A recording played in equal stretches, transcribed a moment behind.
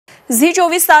Zee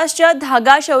 24 तासच्या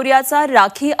धागा शौर्याचा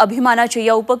राखी अभिमानाची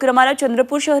या उपक्रमाला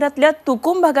चंद्रपूर शहरातल्या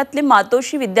तुकुम भागातले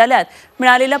मातोश्री विद्यालयात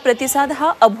मिळालेला प्रतिसाद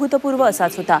हा अभूतपूर्व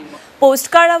असाच होता।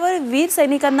 पोस्टकार्डावर वीर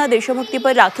सैनिकांना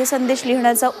देशभक्तीपर राखी संदेश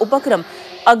लिहिण्याचा उपक्रम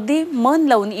अगदी मन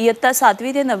लावून इयत्ता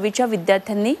 7वी ते 9वीच्या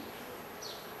विद्यार्थ्यांनी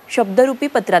शब्दरूपी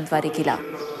पत्राद्वारे केला।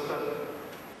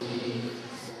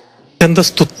 अत्यंत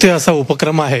स्तुत्य असा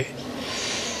उपक्रम आहे।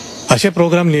 असे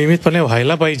प्रोग्राम नियमितपणे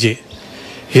व्हायला पाहिजे।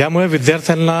 यामुळे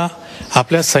विद्यार्थ्यांना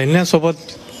आपल्या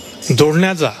सैन्यासोबत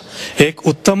जोडण्याचा एक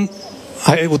उत्तम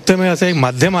असं एक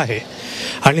माध्यम आहे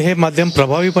आणि हे माध्यम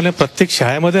प्रभावीपणे प्रत्येक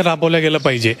शाळेमध्ये राबवलं गेलं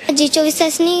पाहिजे। झी 24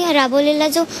 तासनी राबवलेला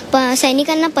जो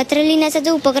सैनिकांना पत्र लिहिण्याचा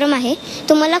जो उपक्रम आहे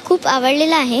तो मला खूप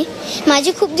आवडलेला आहे।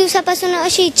 माझी खूप दिवसापासून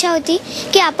अशी इच्छा होती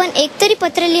की आपण एकतरी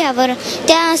पत्र लिहावं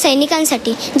त्या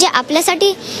सैनिकांसाठी जे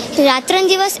आपल्यासाठी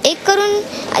रात्रंदिवस एक करून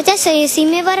त्या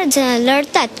सीमेवर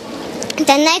लढतात।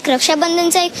 त्यांना एक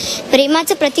रक्षाबंधनचं एक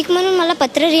प्रेमाचं प्रतीक म्हणून मला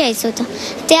पत्र लिहायचं होतं।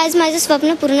 ते आज माझं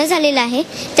स्वप्न पूर्ण झालेलं आहे।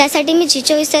 त्यासाठी मी झी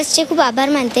 24 तासचे खूप आभार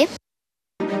मानते।